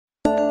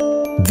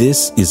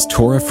This is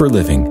Torah for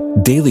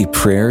Living, daily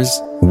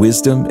prayers,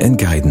 wisdom, and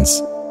guidance.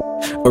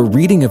 A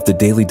reading of the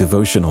daily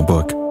devotional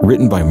book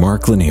written by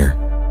Mark Lanier.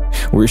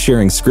 We're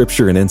sharing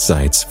scripture and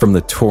insights from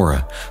the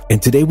Torah,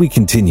 and today we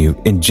continue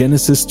in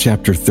Genesis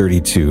chapter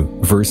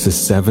 32, verses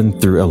 7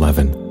 through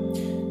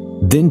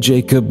 11. Then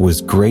Jacob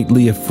was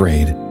greatly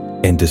afraid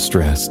and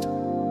distressed.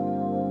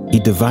 He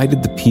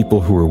divided the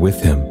people who were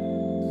with him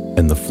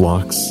and the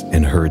flocks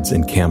and herds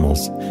and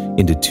camels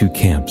into two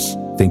camps,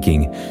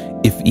 thinking,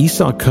 if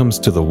Esau comes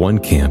to the one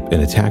camp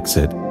and attacks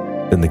it,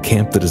 then the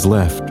camp that is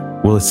left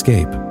will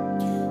escape.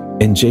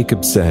 And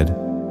Jacob said,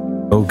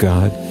 O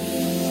God,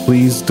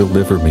 please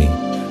deliver me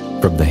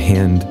from the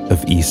hand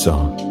of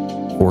Esau,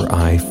 for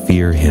I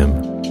fear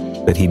him,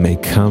 that he may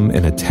come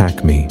and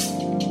attack me,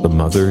 the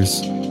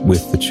mothers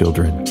with the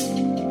children.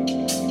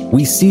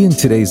 We see in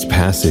today's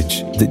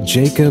passage that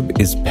Jacob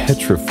is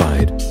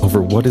petrified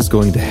over what is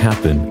going to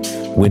happen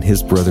when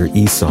his brother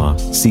Esau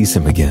sees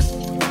him again.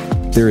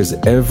 There is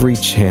every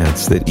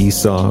chance that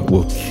Esau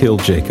will kill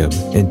Jacob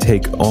and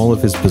take all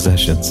of his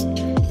possessions.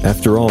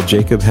 After all,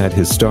 Jacob had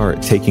his start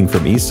taking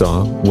from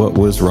Esau what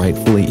was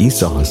rightfully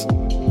Esau's.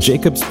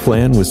 Jacob's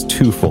plan was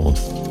twofold.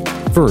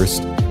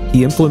 First,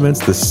 he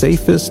implements the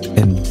safest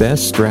and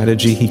best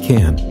strategy he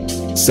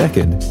can.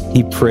 Second,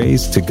 he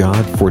prays to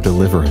God for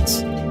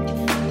deliverance.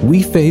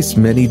 We face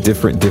many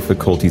different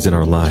difficulties in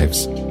our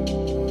lives.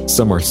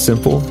 Some are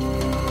simple,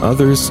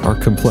 others are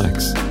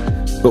complex.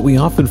 But we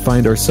often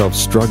find ourselves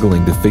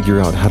struggling to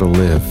figure out how to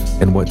live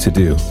and what to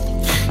do.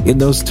 In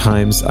those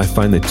times, I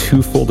find the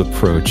twofold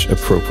approach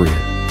appropriate.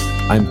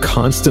 I'm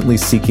constantly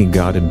seeking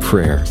God in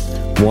prayer,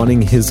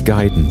 wanting His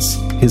guidance,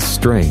 His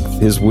strength,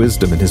 His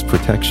wisdom, and His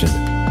protection.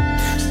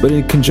 But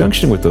in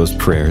conjunction with those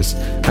prayers,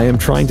 I am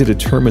trying to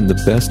determine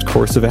the best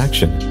course of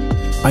action.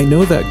 I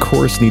know that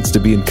course needs to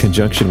be in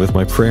conjunction with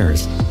my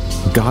prayers.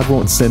 God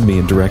won't send me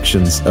in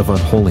directions of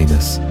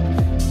unholiness.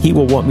 He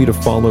will want me to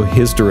follow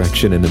His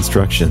direction and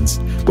instructions.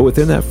 But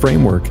within that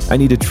framework, I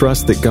need to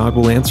trust that God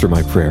will answer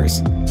my prayers,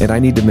 and I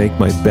need to make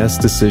my best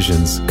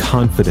decisions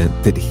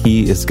confident that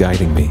He is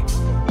guiding me.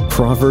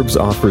 Proverbs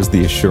offers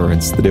the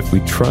assurance that if we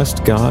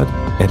trust God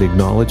and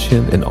acknowledge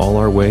Him in all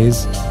our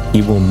ways,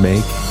 He will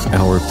make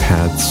our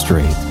paths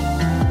straight.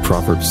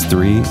 Proverbs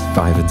 3,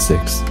 5, and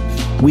 6.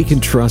 We can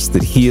trust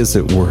that He is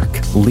at work,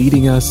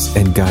 leading us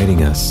and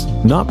guiding us,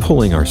 not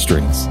pulling our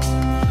strings.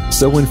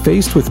 So when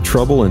faced with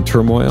trouble and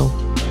turmoil,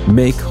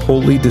 make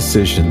holy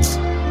decisions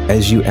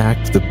as you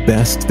act the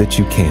best that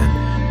you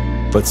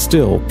can. But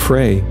still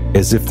pray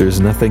as if there's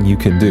nothing you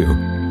can do,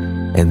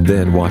 and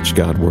then watch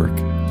God work.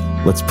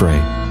 Let's pray.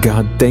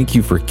 God, thank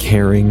You for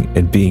caring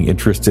and being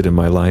interested in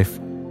my life.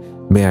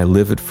 May I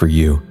live it for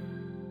You.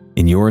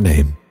 In Your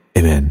name,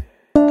 amen.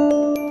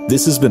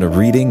 This has been a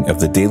reading of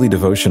the daily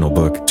devotional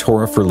book,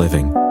 Torah for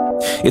Living.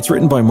 It's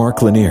written by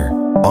Mark Lanier,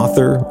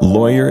 author,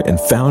 lawyer, and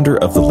founder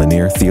of the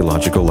Lanier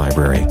Theological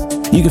Library.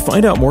 You can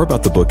find out more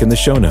about the book in the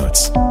show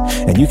notes.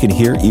 And you can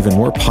hear even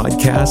more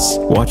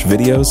podcasts, watch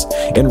videos,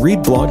 and read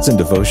blogs and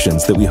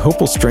devotions that we hope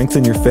will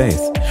strengthen your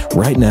faith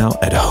right now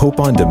at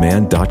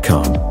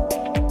hopeondemand.com.